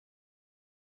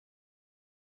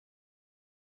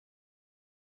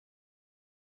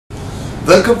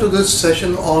Welcome to this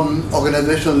session on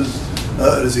organizational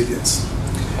resilience.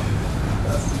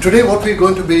 Today what we're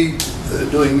going to be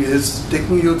doing is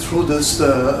taking you through this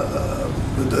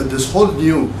whole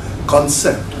new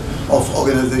concept of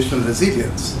organizational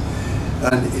resilience,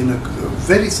 and in a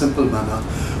very simple manner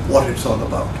what it's all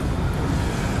about.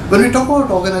 When we talk about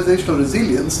organizational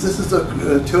resilience, this is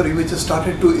a theory which has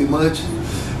started to emerge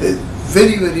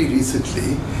very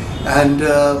recently. And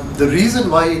the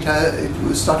reason why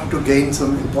it started to gain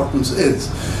some importance is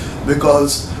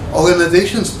because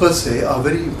organizations per se are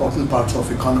very important parts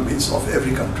of economies of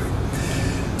every country.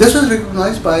 This was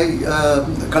recognized by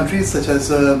countries such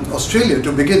as Australia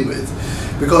to begin with,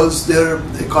 because their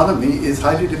economy is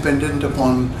highly dependent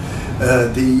upon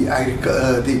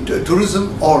the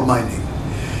tourism or mining.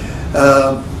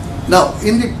 Now,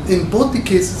 in both the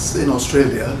cases in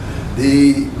Australia,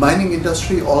 the mining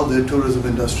industry or the tourism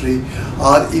industry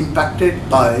are impacted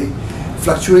by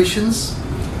fluctuations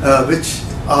which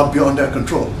are beyond our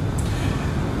control.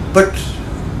 But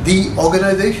the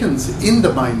organizations in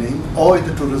the mining or in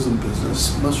the tourism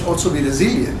business must also be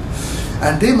resilient,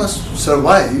 and they must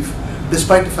survive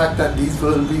despite the fact that these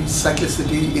will be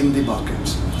cyclicity in the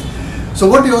markets. So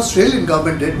what the Australian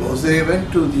government did was they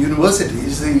went to the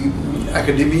universities, the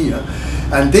academia,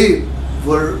 and they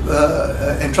were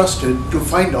entrusted to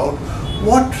find out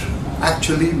what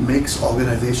actually makes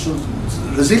organizations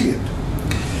resilient.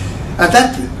 And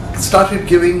that started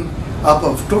giving up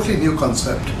a totally new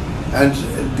concept. And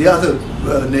the other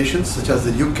nations, such as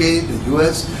the UK, the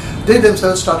US, they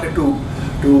themselves started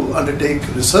to undertake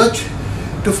research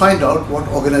to find out what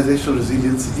organizational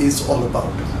resilience is all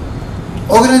about.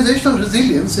 Organizational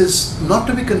resilience is not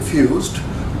to be confused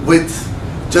with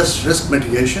just risk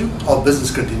mitigation or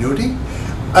business continuity,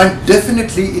 and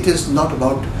definitely it is not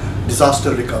about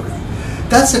disaster recovery.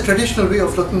 That's a traditional way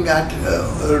of looking at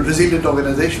resilient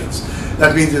organizations.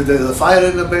 That means if there's a fire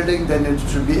in a building, then it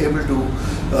should be able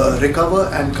to recover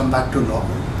and come back to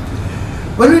normal.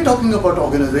 When we're talking about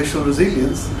organizational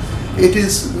resilience, it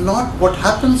is not what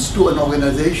happens to an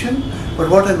organization, but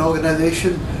what an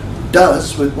organization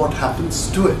does with what happens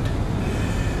to it.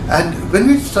 And when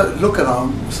we look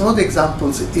around, some of the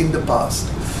examples in the past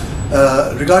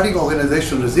regarding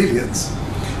organizational resilience,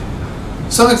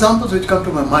 some examples which come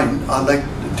to my mind are like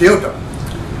Toyota.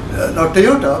 Now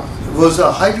Toyota was a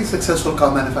highly successful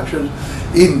car manufacturer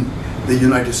in the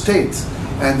United States,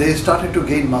 and they started to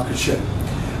gain market share.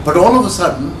 But all of a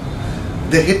sudden,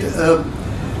 they hit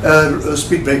a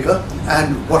speed breaker,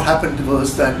 and what happened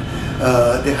was that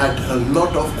they had a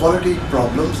lot of quality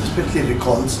problems, especially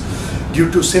recalls, due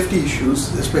to safety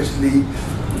issues, especially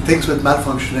things with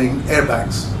malfunctioning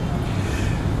airbags.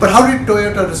 But how did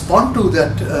Toyota respond to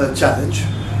that challenge?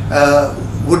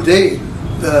 Would they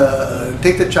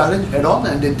take the challenge head on?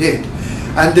 And they did.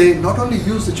 And they not only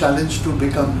used the challenge to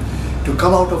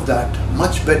come out of that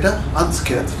much better,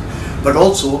 unscathed, but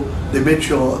also they made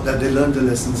sure that they learned the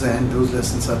lessons, and those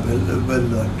lessons are well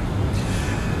learned.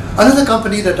 Another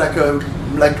company that I would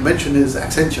like to mention is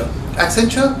Accenture.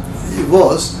 Accenture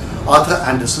was Arthur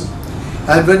Andersen,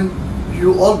 and when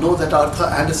you all know that Arthur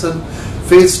Andersen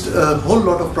faced a whole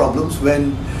lot of problems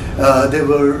when they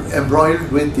were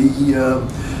embroiled with the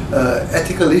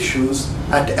ethical issues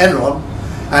at Enron,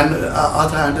 and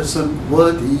Arthur Andersen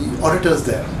were the auditors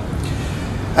there.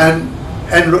 And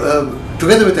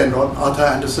together with Enron, Arthur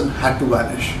Andersen had to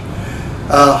vanish.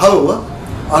 However,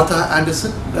 Arthur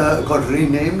Andersen got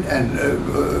renamed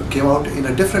and came out in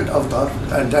a different avatar,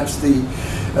 and that's the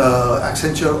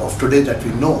Accenture of today that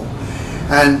we know.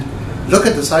 And look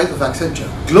at the size of Accenture.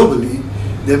 Globally,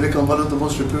 they've become one of the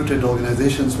most reputed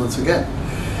organizations once again.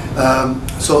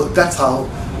 So that's how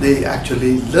they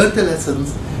actually learned the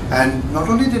lessons, and not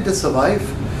only did they survive,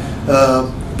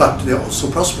 but they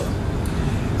also prosper.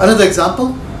 Another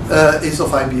example is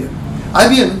of IBM.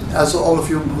 IBM, as all of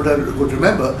you would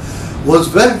remember, was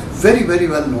very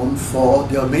well known for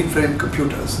their mainframe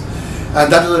computers. And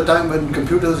that was a time when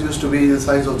computers used to be the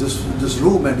size of this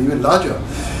room and even larger.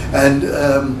 And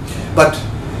but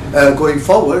going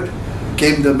forward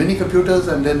came the mini computers,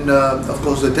 and then of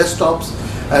course the desktops.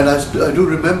 And I do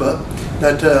remember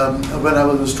that when I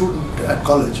was a student at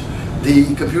college,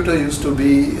 the computer used to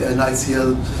be an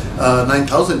ICL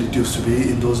 9000, it used to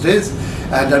be in those days,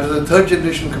 and that was a third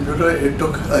generation computer. It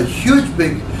took a huge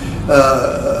big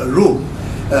room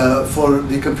for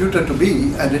the computer to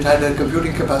be, and it had a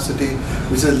computing capacity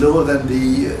which is lower than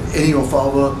any of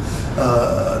our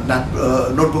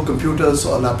notebook computers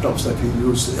or laptops that we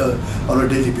use on a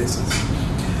daily basis.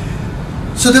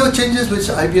 So there were changes which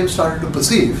IBM started to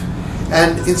perceive,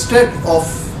 and instead of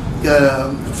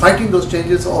fighting those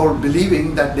changes or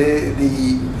believing that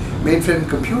the mainframe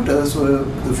computers were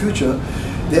the future,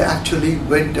 they actually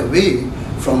went away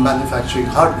from manufacturing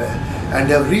hardware, and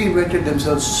they have reinvented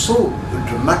themselves so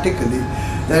dramatically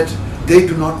that they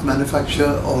do not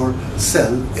manufacture or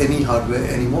sell any hardware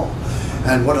anymore.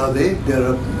 And what are they?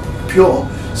 They're a pure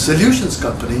solutions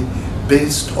company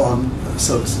based on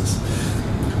services.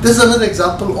 This is another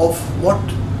example of what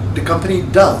the company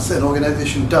does, an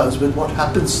organization does, with what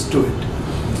happens to it.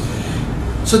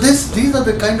 So these are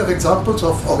the kind of examples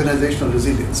of organizational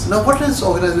resilience. Now, what is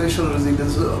organizational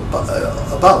resilience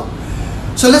about?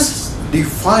 So let's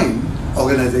define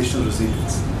organizational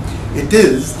resilience. It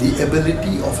is the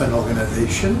ability of an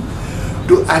organization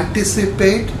to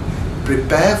anticipate,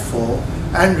 prepare for,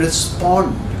 and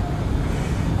respond,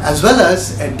 as well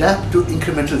as adapt to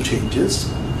incremental changes,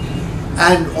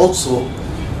 and also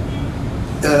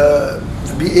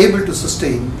be able to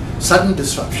sustain sudden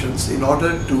disruptions in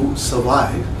order to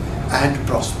survive and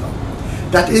prosper.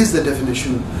 That is the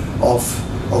definition of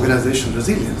organizational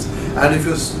resilience. And if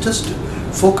you just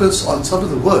focus on some of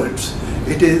the words,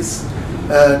 it is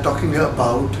talking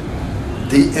about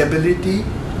the ability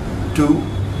to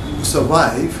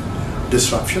survive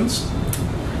disruptions.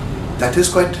 That is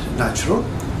quite natural,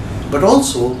 but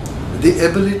also the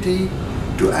ability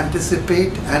to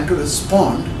anticipate and to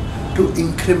respond to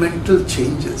incremental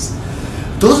changes.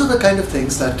 Those are the kind of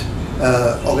things that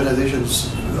organizations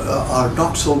are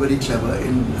not so very clever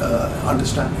in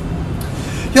understanding.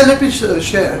 Here, let me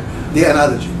share the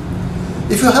analogy.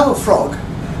 If you have a frog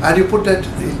and you put that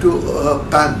into a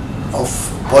pan of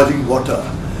boiling water,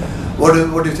 what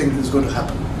do you think is going to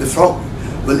happen? The frog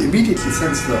will immediately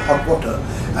sense the hot water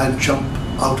and jump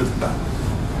out of the pan.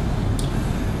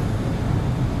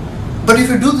 But if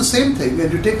you do the same thing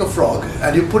and you take a frog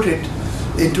and you put it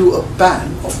into a pan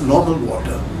of normal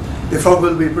water, the frog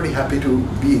will be pretty happy to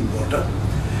be in water,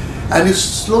 and you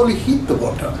slowly heat the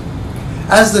water.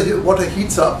 As the water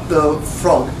heats up, the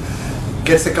frog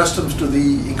gets accustomed to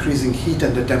the increasing heat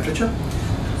and the temperature,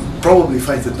 probably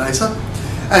finds it nicer,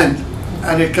 and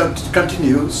it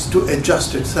continues to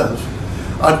adjust itself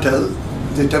until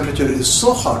the temperature is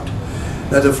so hot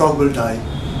that the frog will die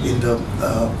in the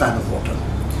pan of water.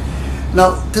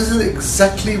 Now, this is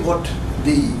exactly what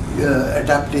the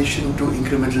adaptation to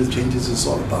incremental changes is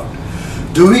all about.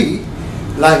 Do we,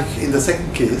 like in the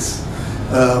second case,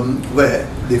 where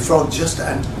the frog just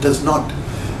does not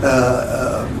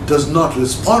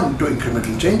respond to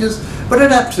incremental changes, but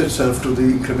adapts itself to the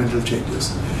incremental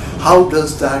changes? How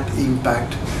does that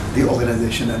impact the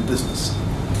organization and business?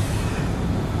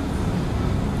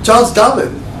 Charles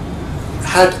Darwin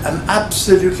had an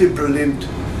absolutely brilliant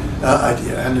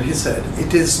idea, and he said,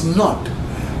 it is not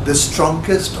the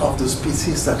strongest of the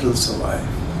species that will survive.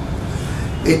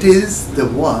 It is the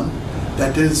one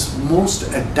that is most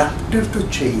adaptive to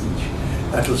change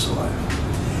that will survive.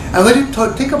 And when you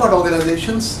think about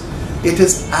organizations, it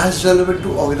is as relevant to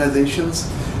organizations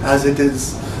as it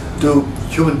is to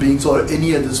human beings or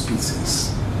any other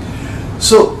species.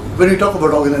 So when we talk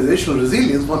about organizational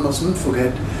resilience, one mustn't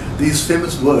forget these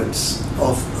famous words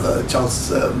of Charles.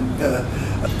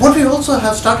 What we also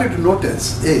have started to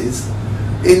notice is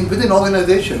within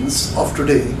organizations of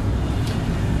today,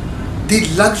 the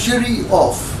luxury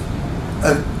of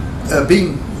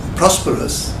being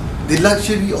prosperous, the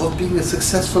luxury of being a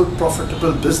successful,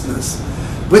 profitable business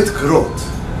with growth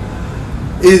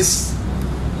is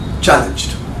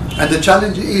challenged. And the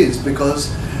challenge is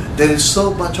because there is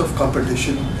so much of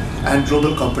competition and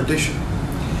global competition.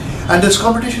 And this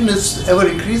competition is ever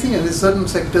increasing, and in certain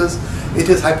sectors it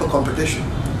is hyper competition.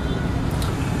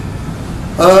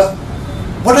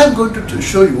 What I'm going to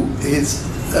show you is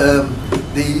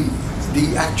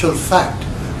the actual fact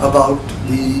about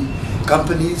the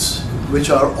companies which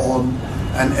are on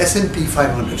an S&P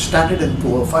 500, Standard &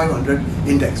 Poor 500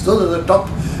 index. Those are the top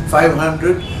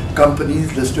 500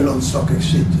 companies listed on stock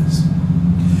exchanges.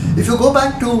 If you go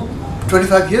back to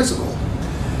 25 years ago,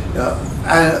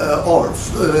 or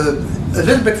a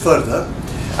little bit further,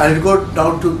 and you go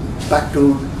down to back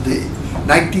to the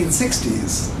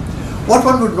 1960s, what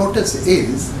one would notice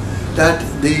is that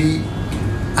the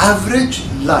average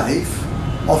life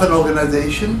of an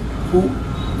organization who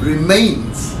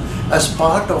remains as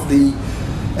part of the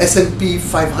S&P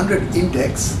 500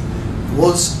 index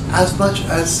was as much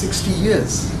as 60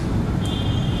 years.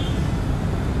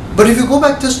 But if you go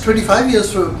back just 25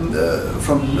 years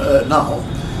from now,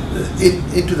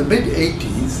 into the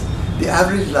mid-80s, the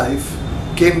average life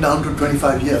came down to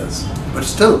 25 years, but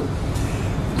still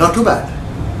not too bad.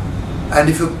 And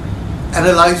if you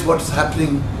analyze what's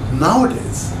happening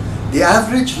nowadays, the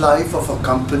average life of a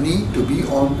company to be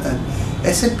on an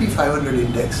S&P 500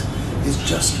 index is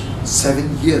just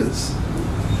 7 years.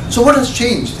 So what has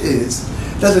changed is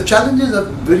that the challenges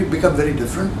have become very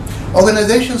different.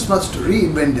 Organizations must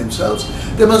reinvent themselves.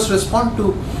 They must respond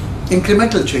to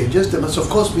incremental changes. They must, of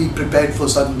course, be prepared for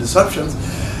sudden disruptions.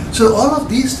 So all of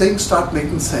these things start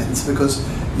making sense because,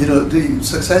 you know, the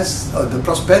success or the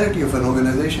prosperity of an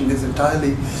organization is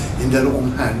entirely in their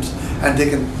own hands, and they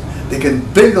can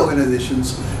build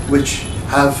organizations which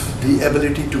have the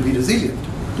ability to be resilient.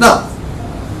 Now,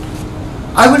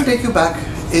 I will take you back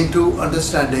into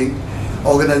understanding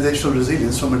organizational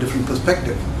resilience from a different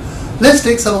perspective. Let's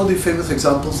take some of the famous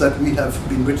examples that we have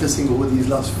been witnessing over these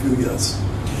last few years.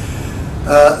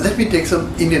 Let me take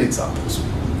some Indian examples.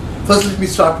 First, let me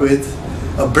start with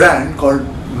a brand called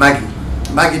Maggi.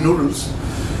 Maggi noodles.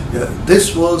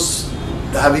 This was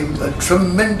having a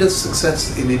tremendous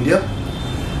success in India,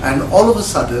 and all of a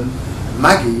sudden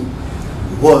Maggi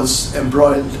was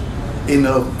embroiled in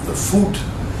a food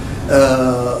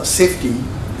safety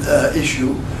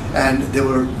issue, and they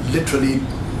were literally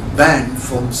banned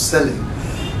from selling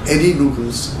any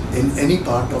noodles in any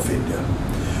part of India.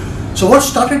 So what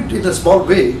started in a small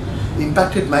way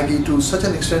impacted Maggi to such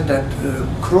an extent that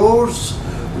crores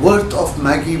worth of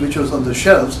Maggi which was on the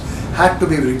shelves had to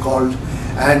be recalled,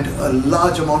 and a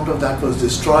large amount of that was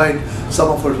destroyed. Some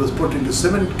of it was put into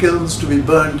cement kilns to be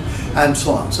burned, and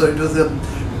so on. So it was a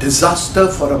disaster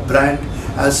for a brand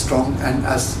as strong and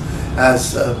as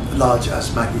large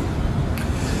as Maggi.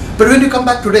 But when you come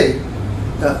back today,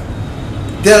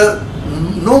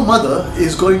 no mother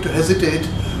is going to hesitate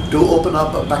to open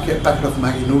up a packet of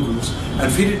Maggi noodles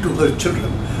and feed it to her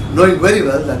children, knowing very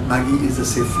well that Maggi is a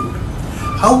safe food.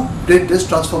 How did this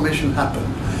transformation happen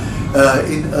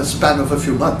in a span of a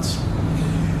few months?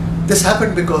 This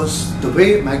happened because the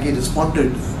way Maggi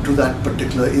responded to that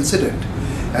particular incident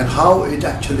and how it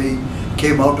actually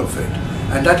came out of it.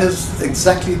 And that is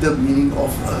exactly the meaning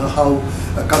of how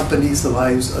a company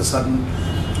survives a sudden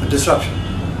disruption.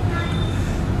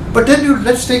 But then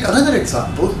let's take another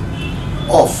example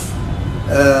of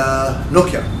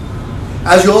Nokia.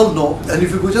 As you all know, and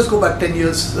if you could just go back 10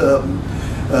 years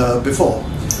before,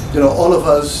 you know, all of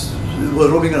us were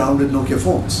roaming around with Nokia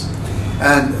phones,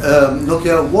 and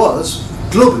Nokia was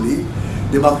globally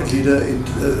the market leader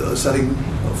in selling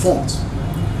phones.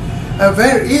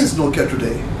 Where is Nokia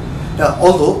today? Now,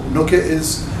 although Nokia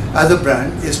is, as a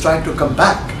brand, is trying to come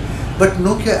back, but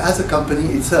Nokia as a company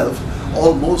itself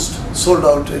almost sold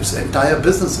out its entire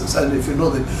businesses. And if you know,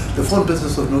 the phone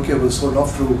business of Nokia was sold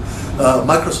off to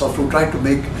Microsoft, who tried to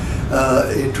make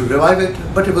it, to revive it,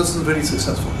 but it wasn't very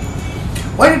successful.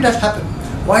 Why did that happen?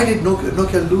 Why did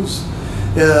Nokia lose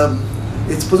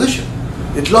its position?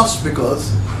 It lost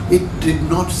because it did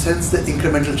not sense the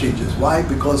incremental changes. Why?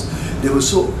 Because they were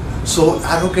so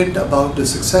arrogant about the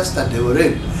success that they were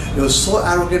in. They were so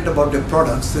arrogant about their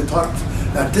products. They thought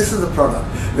that this is a product.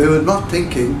 They were not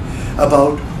thinking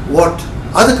about what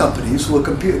other companies who were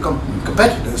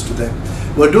competitors to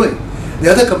them were doing.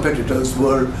 The other competitors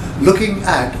were looking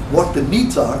at what the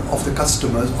needs are of the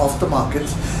customers, of the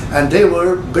markets, and they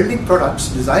were building products,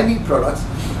 designing products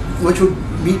which would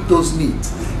meet those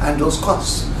needs and those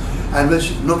costs, and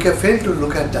which Nokia failed to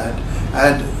look at that,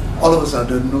 and all of a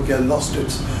sudden Nokia lost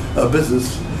its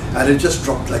business, and it just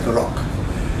dropped like a rock.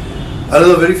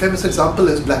 Another very famous example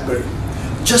is BlackBerry.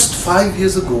 Just 5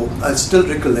 years ago, I still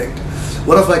recollect,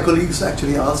 one of my colleagues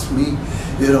actually asked me,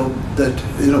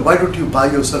 why don't you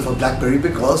buy yourself a BlackBerry?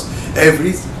 Because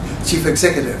every chief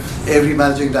executive, every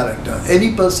managing director,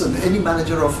 any person, any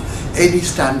manager of any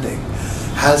standing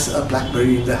has a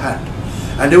BlackBerry in their hand,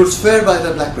 and they would swear by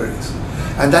their BlackBerries,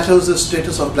 and that was the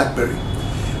status of BlackBerry.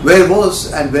 Where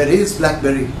was and where is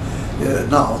BlackBerry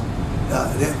now?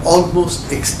 They're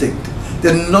almost extinct.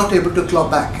 They're not able to claw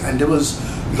back, and there was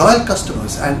loyal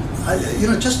customers, and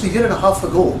just a year and a half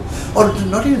ago, or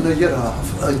not even a year and a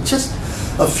half, just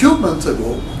a few months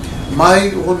ago,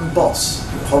 my own boss,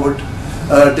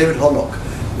 David Horlock,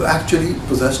 actually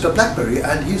possessed a BlackBerry,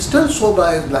 and he still swore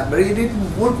by his BlackBerry, and he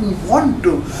wouldn't want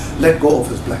to let go of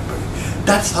his BlackBerry.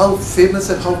 That's how famous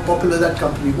and how popular that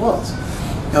company was.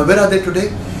 Now, where are they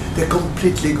today? They're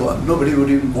completely gone. Nobody would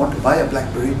even want to buy a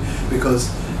BlackBerry because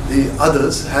the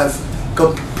others have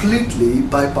completely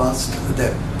bypassed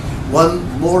them. One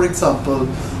more example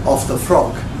of the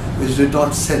frog which did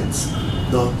not sense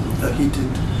the heated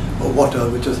water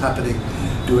which was happening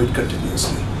to it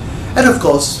continuously. And of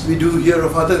course, we do hear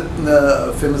of other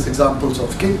famous examples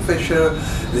of Kingfisher,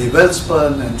 the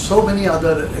Welspun, and so many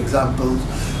other examples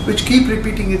which keep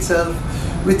repeating itself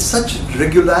with such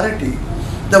regularity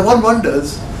that one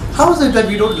wonders, how is it that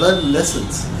we don't learn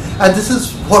lessons? And this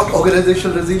is what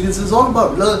organizational resilience is all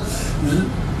about.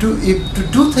 to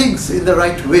do things in the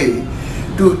right way,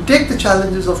 to take the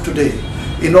challenges of today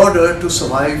in order to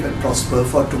survive and prosper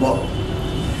for tomorrow.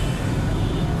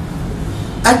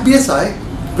 At BSI,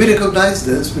 we recognize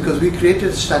this because we created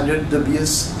a standard, the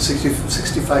BS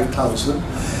 65000,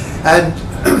 and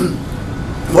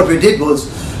what we did was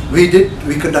we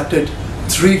conducted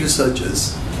 3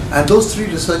 researches, and those 3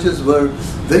 researches were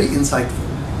very insightful.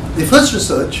 The first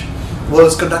research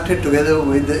was conducted together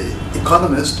with the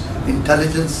Economist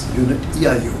Intelligence Unit,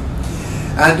 EIU,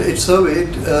 and it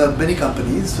surveyed many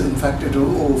companies. In fact, it was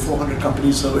over 400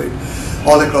 companies surveyed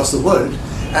all across the world,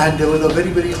 and there was a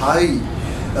very, very high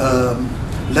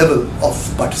level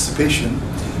of participation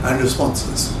and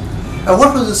responses. And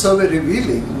what was the survey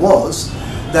revealing was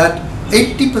that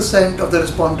 80% of the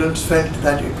respondents felt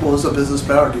that it was a business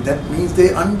priority. That means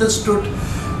they understood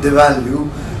the value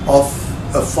of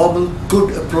a formal,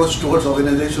 good approach towards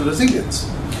organizational resilience.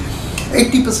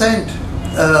 80%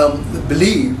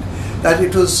 believed that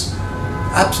it was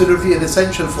absolutely an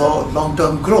essential for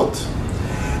long-term growth.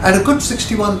 And a good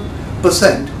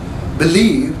 61%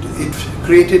 believed it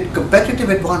created competitive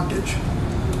advantage.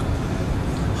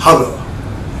 However,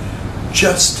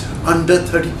 just under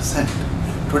 30%,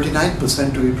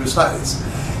 29% to be precise,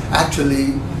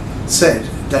 actually said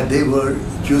that they were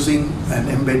using and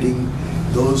embedding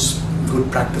those good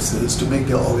practices to make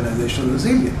their organization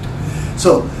resilient.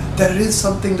 So there is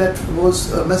something that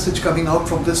was a message coming out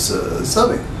from this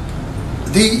survey.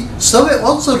 The survey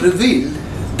also revealed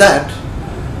that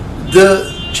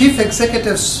the chief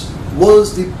executives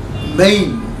was the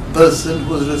main person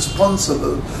who was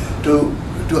responsible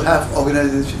to have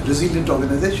resilient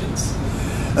organizations.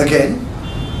 Again,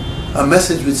 a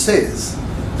message which says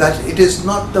that it is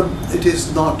not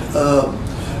a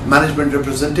management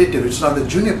representative, it's not a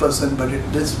junior person, but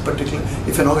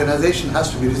if an organization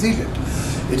has to be resilient,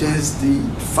 it is the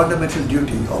fundamental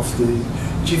duty of the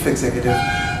chief executive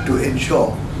to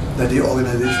ensure that the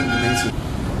organization remains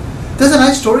resilient. There's a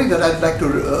nice story that I'd like to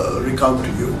recount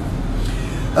to you.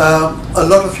 A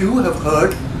lot of you have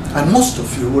heard, and most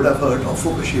of you would have heard of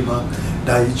Fukushima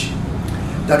Daiichi.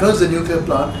 That was the nuclear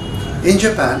plant in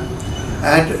Japan,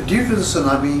 and due to the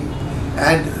tsunami,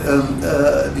 and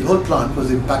the whole plant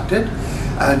was impacted,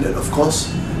 and of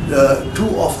course 2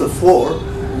 of the 4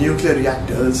 nuclear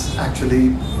reactors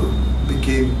actually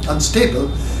became unstable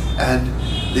and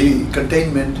the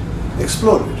containment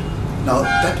exploded. Now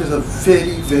that is a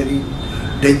very, very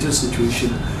dangerous situation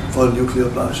for nuclear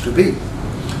plants to be.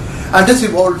 And this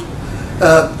evolved,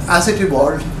 as it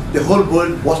evolved, the whole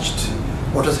world watched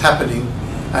what was happening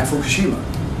at Fukushima.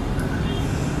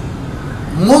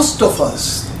 Most of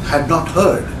us had not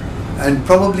heard, and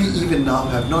probably even now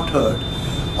have not heard,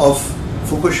 of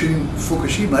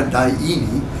Fukushima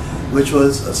Daiichi, which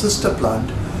was a sister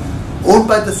plant owned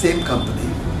by the same company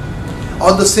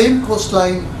on the same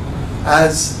coastline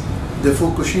as the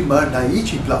Fukushima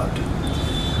Daiichi plant,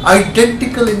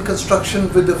 identical in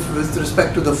construction with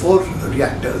respect to the 4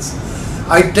 reactors,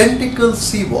 identical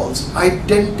seawalls,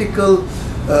 identical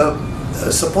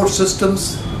support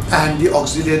systems and the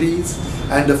auxiliaries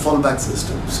and the fallback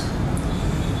systems.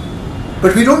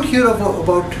 But we don't hear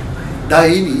about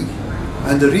Daiichi,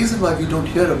 and the reason why we don't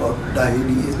hear about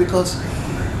Daiichi is because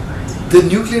the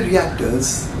nuclear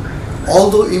reactors,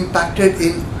 although impacted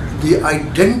in the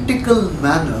identical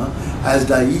manner as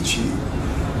Daiichi,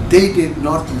 they did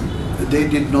not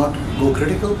go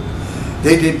critical,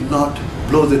 they did not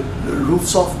blow the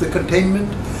roofs off the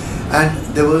containment,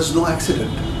 and there was no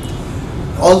accident.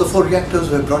 All the 4 reactors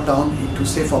were brought down into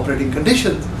safe operating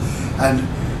conditions, and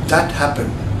that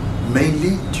happened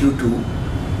mainly due to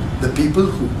the people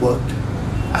who worked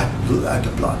at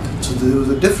the plant. So there was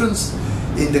a difference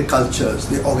in the cultures,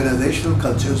 the organizational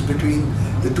cultures between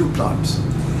the 2 plants.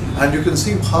 And you can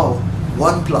see how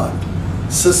one plant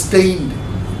sustained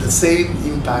the same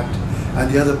impact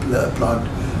and the other plant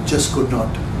just could not,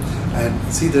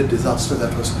 and see the disaster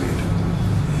that was created.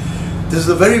 This is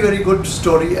a very, very good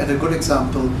story and a good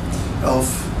example of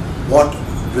what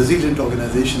resilient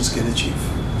organizations can achieve.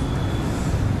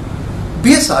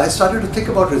 BSI started to think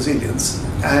about resilience,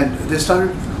 and they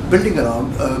started building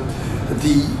around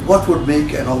what would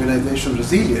make an organization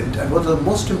resilient and what are the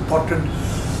most important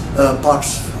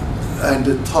parts and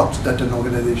the thoughts that an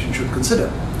organization should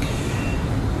consider.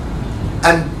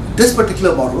 And this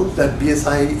particular model that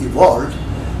BSI evolved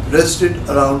rested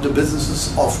around the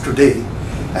businesses of today.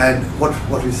 And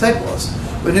what we said was,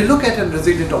 when you look at a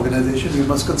resilient organization, you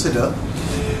must consider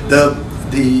the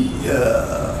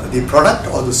product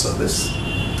or the service.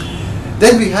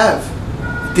 Then we have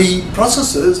the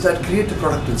processes that create the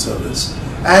product and service,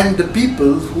 and the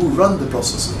people who run the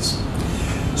processes.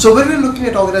 So when we're looking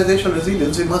at organizational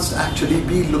resilience, we must actually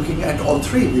be looking at all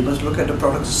three. We must look at the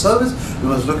product or service, we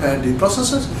must look at the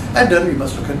processes, and then we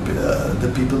must look at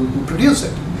the people who produce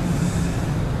it.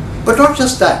 But not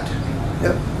just that.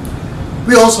 Yeah.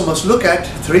 We also must look at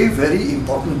three very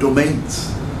important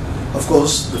domains. Of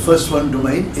course, the first one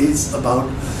domain is about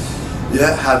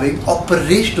having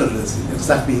operational resilience.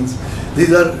 That means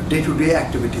these are day-to-day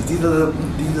activities. These are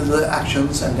the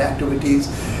actions and the activities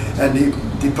and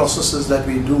the processes that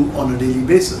we do on a daily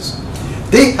basis.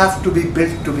 They have to be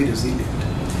built to be resilient.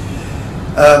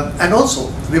 And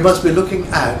also, we must be looking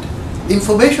at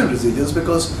information resilience,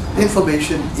 because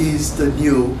information is the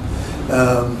new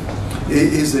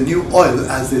oil,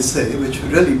 as they say, which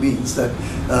really means that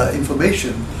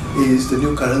information is the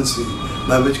new currency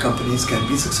by which companies can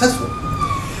be successful.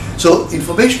 So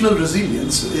informational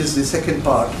resilience is the second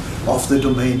part of the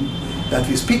domain that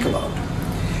we speak about.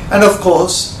 And of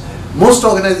course, most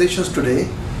organizations today,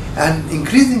 and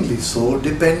increasingly so,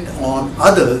 depend on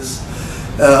others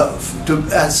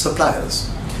as suppliers.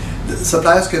 The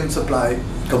suppliers can supply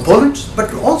components,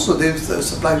 but also they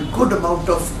supply a good amount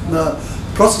of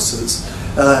processes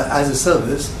as a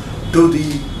service to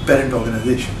the parent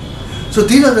organization. So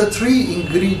these are the three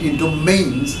ingredient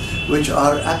domains which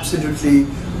are absolutely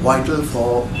vital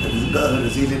for a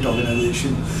resilient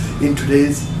organization in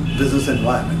today's business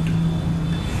environment.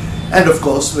 And of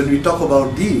course, when we talk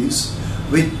about these,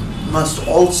 we must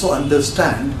also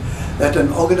understand that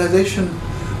an organization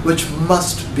which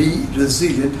must be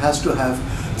resilient has to have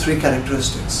three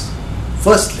characteristics.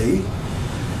 Firstly,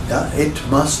 it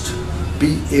must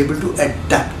be able to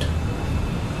adapt.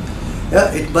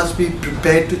 It must be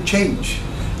prepared to change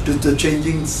to the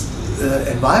changing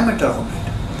environment around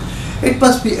it. It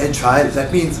must be agile.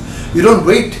 That means you don't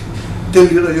wait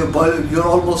till you're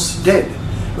almost dead,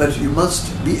 but you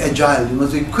must be agile. You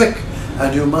must be quick,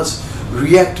 and you must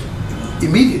react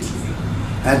immediately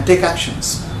and take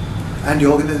actions. And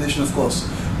your organization, of course,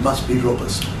 must be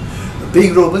robust.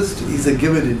 Being robust is a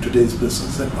given in today's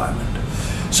business environment.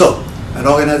 So, an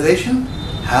organization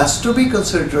has to be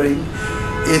considering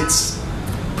its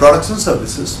products and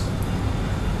services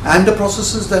and the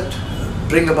processes that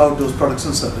bring about those products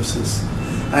and services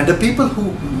and the people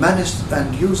who manage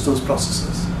and use those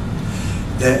processes.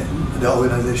 The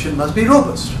organization must be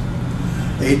robust.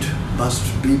 It must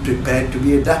be prepared to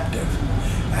be adaptive,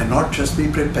 and not just be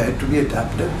prepared to be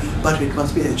adaptive, but it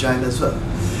must be agile as well.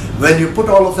 When you put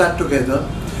all of that together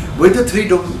with the three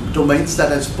domains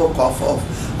that I spoke of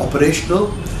operational,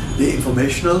 the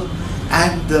informational,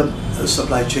 and the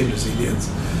supply chain resilience,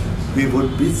 we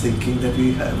would be thinking that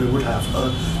we would have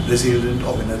a resilient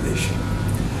organization.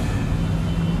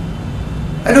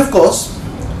 And of course,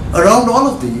 around all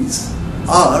of these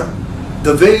are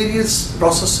the various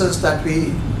processes that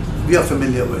we are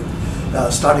familiar with,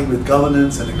 starting with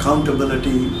governance and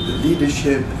accountability, the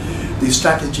leadership, the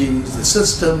strategies, the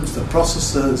systems, the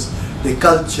processes, the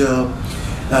culture,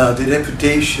 the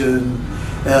reputation,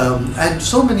 and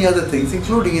so many other things,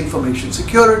 including information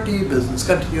security, business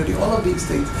continuity, all of these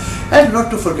things. And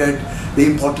not to forget the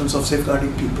importance of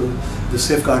safeguarding people, the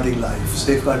safeguarding life,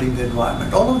 safeguarding the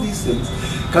environment. All of these things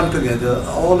come together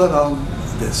all around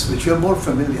this, which you're more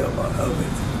familiar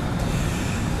with.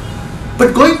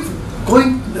 But going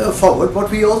forward,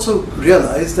 what we also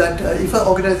realize that if an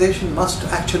organization must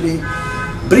actually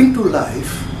bring to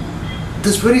life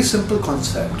this very simple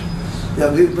concept,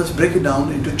 we must break it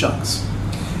down into chunks.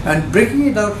 And breaking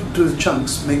it out into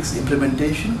chunks makes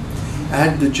implementation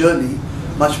and the journey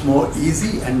much more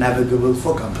easy and navigable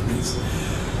for companies.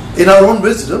 In our own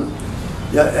wisdom,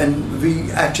 and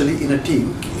we actually in a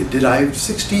team derived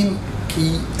 16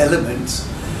 key elements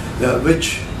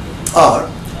which are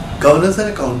governance and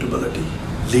accountability,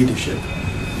 leadership,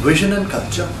 vision and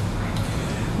culture,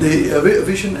 the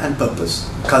vision and purpose,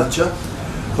 culture,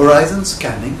 horizon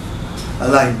scanning,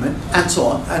 alignment, and so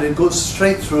on. And it goes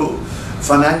straight through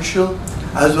financial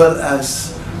as well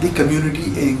as the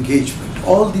community engagement.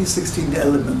 All these 16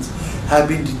 elements have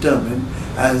been determined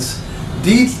as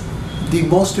the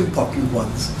most important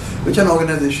ones which an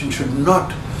organization should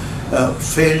not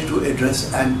fail to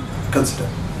address and consider.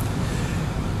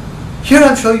 Here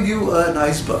I'm showing you an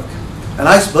iceberg. An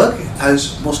iceberg,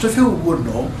 as most of you would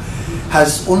know,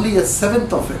 has only a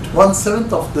seventh of it.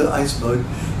 1/7 of the iceberg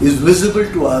is visible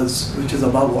to us, which is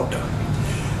above water.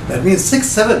 That means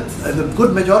 6/7, and the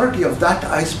good majority of that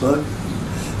iceberg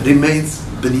remains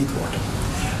beneath water.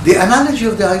 The analogy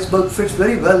of the iceberg fits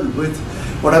very well with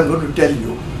what I'm going to tell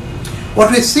you.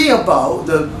 What we see above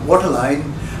the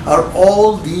waterline are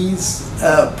all these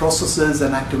processes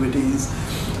and activities,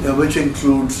 which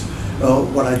includes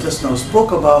what I just now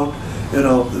spoke about,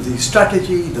 the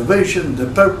strategy, the vision, the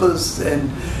purpose, and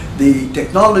the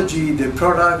technology, the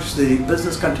products, the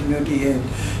business continuity and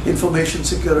information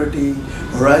security,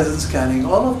 horizon scanning.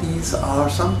 All of these are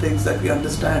some things that we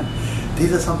understand.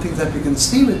 These are some things that we can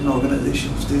see within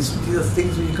organizations. These are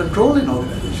things we control in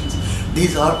organizations.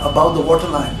 These are above the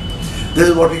waterline. This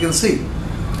is what we can see.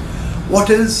 What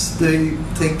is the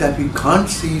thing that we can't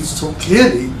see so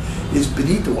clearly is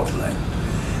beneath the waterline.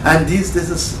 And this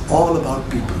is all about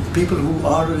people, people who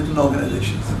are within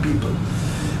organizations, the people.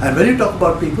 And when you talk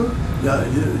about people,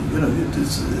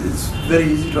 it's very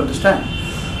easy to understand.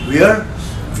 We are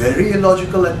very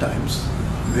illogical at times.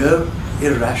 We are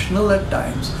irrational at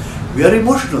times. We are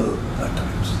emotional at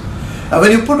times. And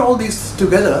when you put all these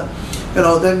together,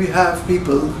 then we have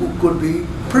people who could be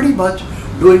pretty much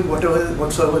doing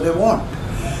whatsoever they want.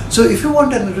 So if you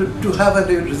want to have a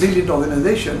resilient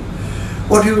organization,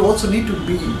 what you also need to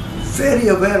be very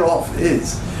aware of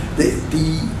is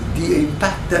the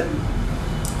impact that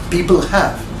people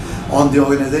have on the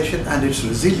organization and its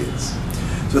resilience.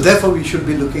 So therefore we should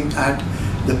be looking at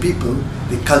the people,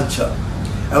 the culture.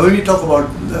 And when we talk about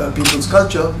people's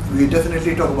culture, we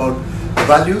definitely talk about the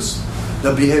values,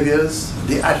 the behaviors,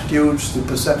 the attitudes, the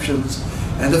perceptions,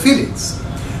 and the feelings.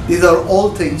 These are all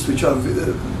things which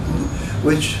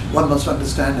one must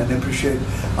understand and appreciate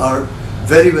are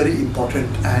very, very important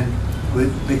and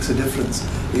makes a difference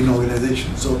in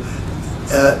organizations. So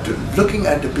looking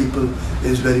at the people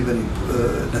is very, very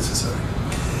necessary.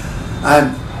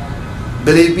 And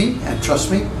believe me and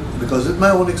trust me, because with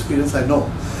my own experience I know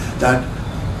that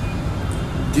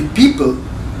the people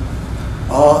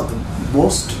are the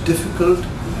most difficult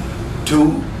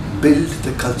to build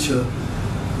the culture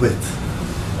with.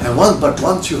 But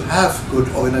once you have good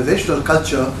organizational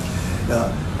culture,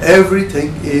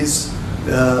 everything is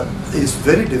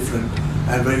very different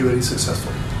and very, very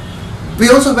successful. We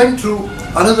also went through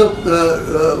another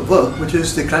work, which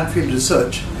is the Cranfield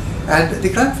research. And the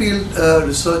Cranfield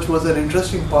research was an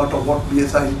interesting part of what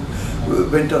BSI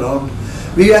went around.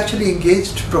 We actually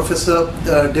engaged Professor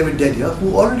David Delia,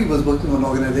 who already was working on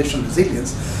organizational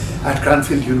resilience at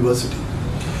Cranfield University.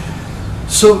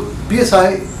 So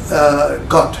BSI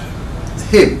got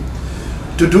him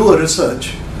to do a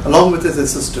research along with his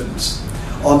assistants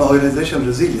on organizational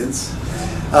resilience,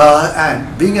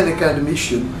 and being an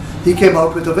academician, he came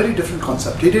out with a very different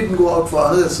concept. He didn't go out for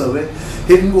another survey,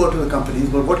 he didn't go out to the companies,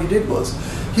 but what he did was,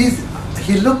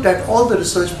 he looked at all the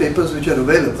research papers which are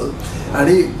available, and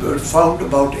he found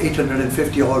about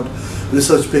 850 odd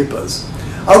research papers,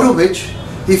 out of which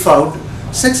he found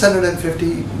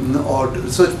 650 odd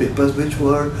research papers which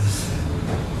were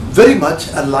very much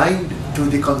aligned to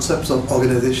the concepts of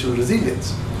organizational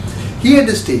resilience. He and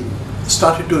his team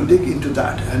started to dig into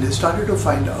that, and they started to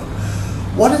find out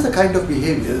what is the kind of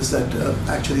behaviors that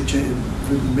actually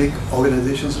make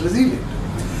organizations resilient.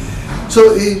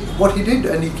 So what he did,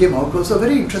 and he came out, was a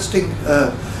very interesting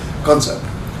concept.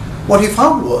 What he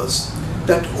found was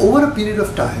that over a period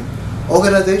of time,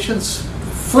 organizations,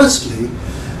 firstly,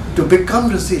 to become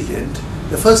resilient,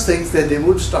 the first things that they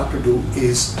would start to do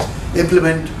is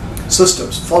implement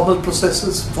systems, formal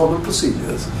processes, formal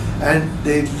procedures, and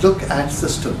they look at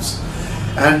systems.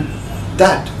 And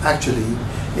that actually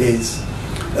is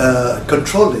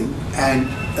controlling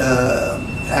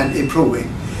and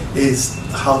improving is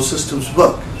how systems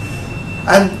work.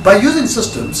 And by using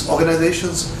systems,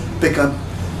 organizations become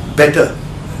better,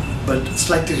 but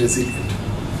slightly resilient.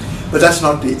 But that's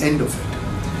not the end of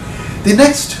it. The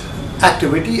next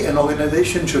activity an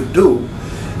organization should do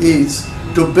is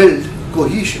to build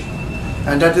cohesion,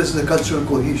 and that is the cultural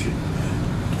cohesion.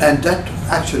 And that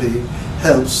actually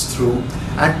helps through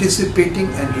anticipating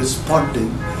and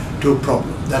responding to a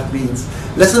problem. That means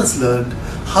lessons learned,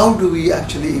 how do we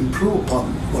actually improve upon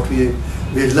what we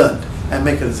learned and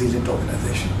make a resilient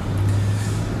organization.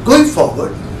 Going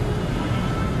forward,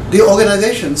 the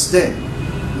organizations then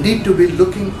need to be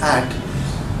looking at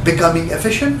becoming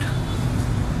efficient,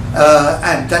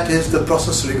 and that is the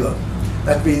process rigor.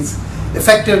 That means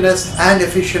effectiveness and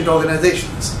efficient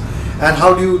organizations. And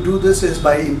how do you do this is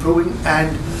by improving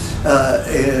and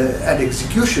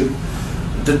execution,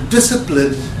 the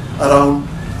discipline around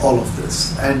all of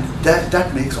this, and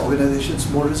that makes organizations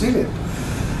more resilient.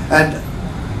 And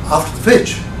after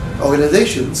which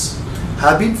organizations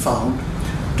have been found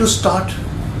to start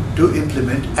to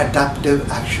implement adaptive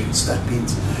actions. That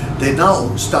means they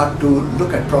now start to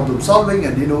look at problem solving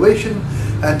and innovation,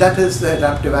 and that is the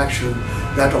adaptive action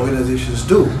that organizations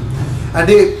do, and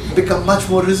they become much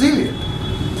more resilient.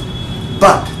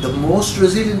 But the most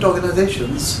resilient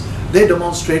organizations, they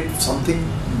demonstrate something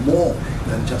more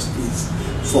than just these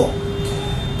four.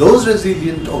 those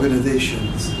resilient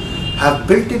organizations have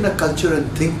built in a culture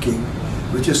and thinking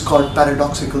which is called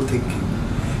paradoxical thinking.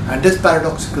 And this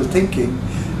paradoxical thinking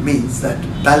means that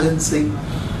balancing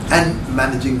and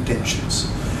managing tensions.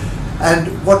 And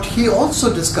what he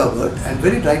also discovered, and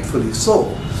very rightfully so,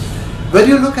 when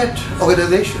you look at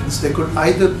organizations, they could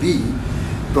either be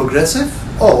progressive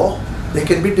or they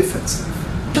can be defensive.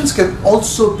 Organizations can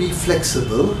also be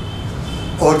flexible,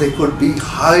 or they could be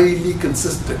highly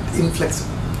consistent, inflexible.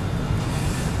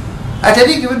 At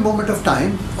any given moment of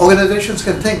time, organizations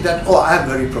can think that, oh, I am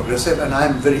very progressive and I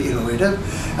am very innovative,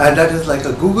 and that is like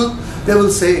a Google. They will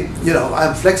say, you know, I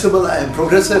am flexible, I am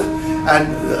progressive,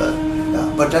 and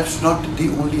but that's not the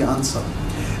only answer.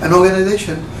 An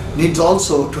organization needs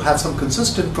also to have some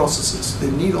consistent processes.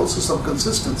 They need also some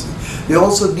consistency. They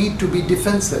also need to be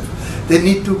defensive. They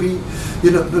need to be,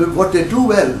 you know, what they do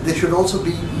well, they should also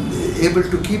be able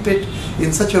to keep it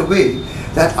in such a way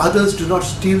that others do not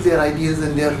steal their ideas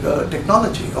and their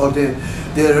technology or their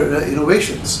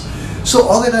innovations. So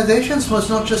organizations must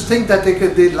not just think that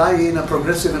they lie in a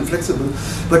progressive and flexible,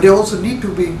 but they also need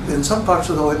to be, in some parts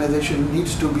of the organization,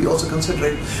 needs to be also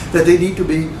considerate that they need to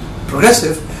be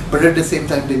progressive, but at the same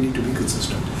time they need to be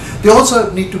consistent. They also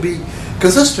need to be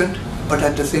consistent, but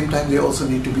at the same time they also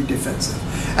need to be defensive.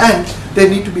 And they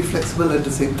need to be flexible at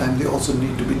the same time, they also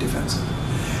need to be defensive.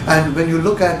 And when you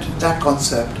look at that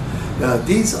concept,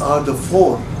 these are the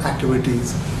 4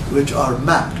 activities which are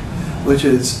mapped, which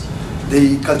is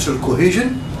the cultural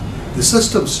cohesion, the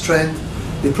system strength,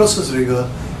 the process rigor,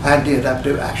 and the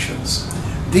adaptive actions.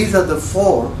 These are the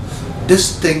 4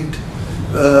 distinct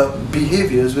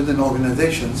behaviors within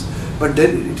organizations, but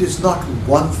then it is not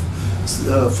one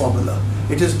formula.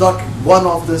 It is not one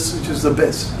of this which is the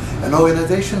best. An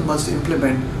organization must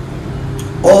implement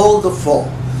all the 4.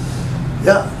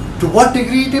 Yeah, to what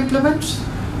degree it implements,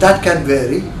 that can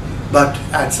vary, but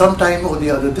at some time or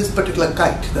the other, this particular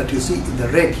kite that you see in the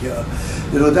red here,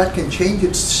 you know, that can change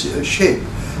its shape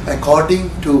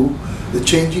according to the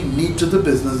changing needs of the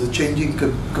business, the changing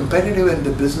competitive and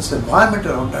the business environment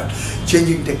around that,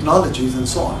 changing technologies and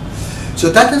so on.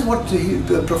 So that is what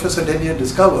Professor Denyer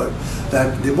discovered,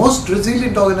 that the most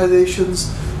resilient organizations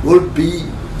would be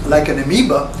like an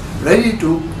amoeba, ready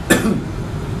to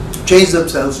change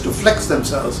themselves, to flex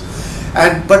themselves,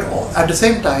 but at the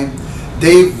same time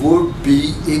they would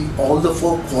be in all the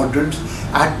 4 quadrants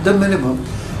at the minimum,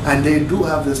 and they do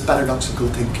have this paradoxical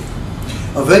thinking.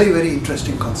 A very, very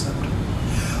interesting concept.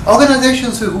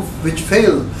 Organizations which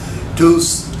fail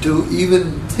to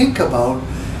even think about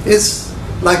is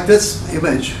like this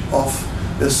image of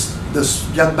this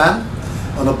young man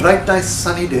on a bright, nice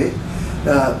sunny day,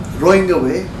 rowing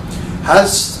away,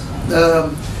 has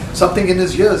something in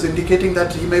his ears indicating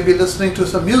that he may be listening to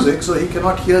some music, so he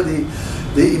cannot hear the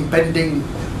impending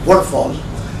waterfall,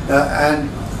 and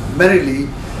merrily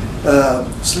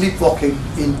sleepwalking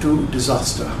into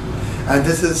disaster. And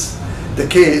this is the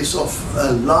case of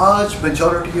a large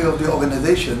majority of the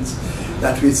organizations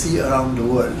that we see around the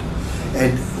world,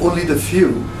 and only the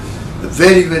few,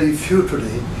 very, very few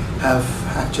today, have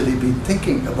actually been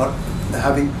thinking about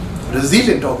having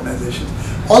resilient organizations.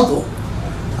 Although,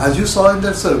 as you saw in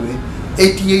that survey,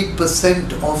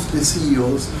 88% of the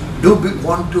CEOs do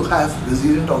want to have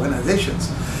resilient organizations,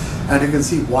 and you can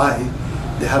see why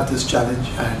they have this challenge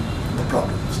and the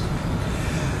problems.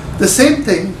 The same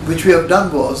thing which we have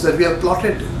done was that we have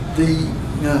plotted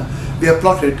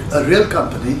a real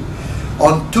company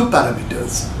on 2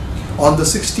 parameters, on the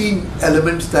 16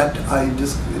 elements that I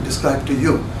described to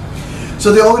you.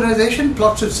 So the organization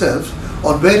plots itself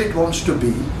on where it wants to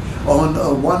be on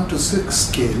a 1 to 6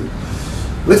 scale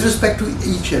with respect to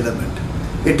each element.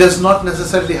 It does not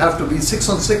necessarily have to be 6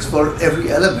 on 6 for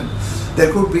every element. There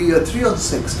could be a 3 on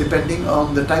 6 depending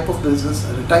on the type of business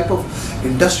and the type of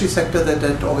industry sector that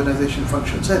that organization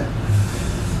functions in.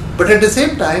 But at the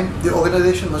same time, the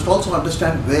organization must also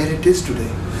understand where it is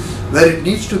today, where it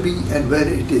needs to be and where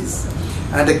it is.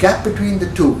 And the gap between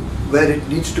the two, where it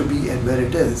needs to be and where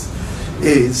it is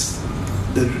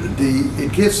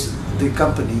it gives the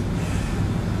company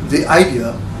the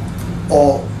idea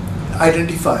or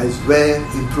identifies where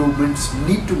improvements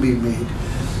need to be made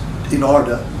in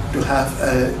order to have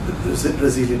a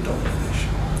resilient organization.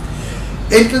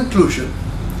 In conclusion,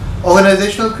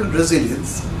 organizational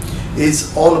resilience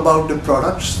is all about the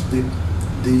products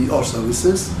or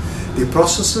services, the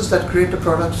processes that create the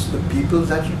products, the people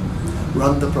that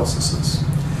run the processes.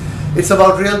 It's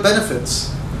about real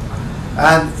benefits,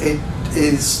 and it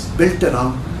is built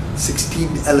around 16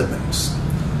 elements.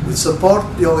 We support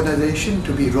the organization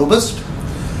to be robust,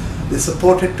 they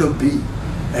support it to be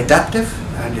adaptive,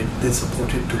 and they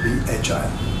support it to be agile.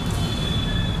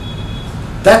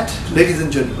 That, ladies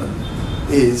and gentlemen,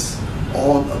 is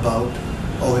all about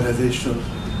organizational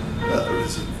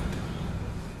resilience.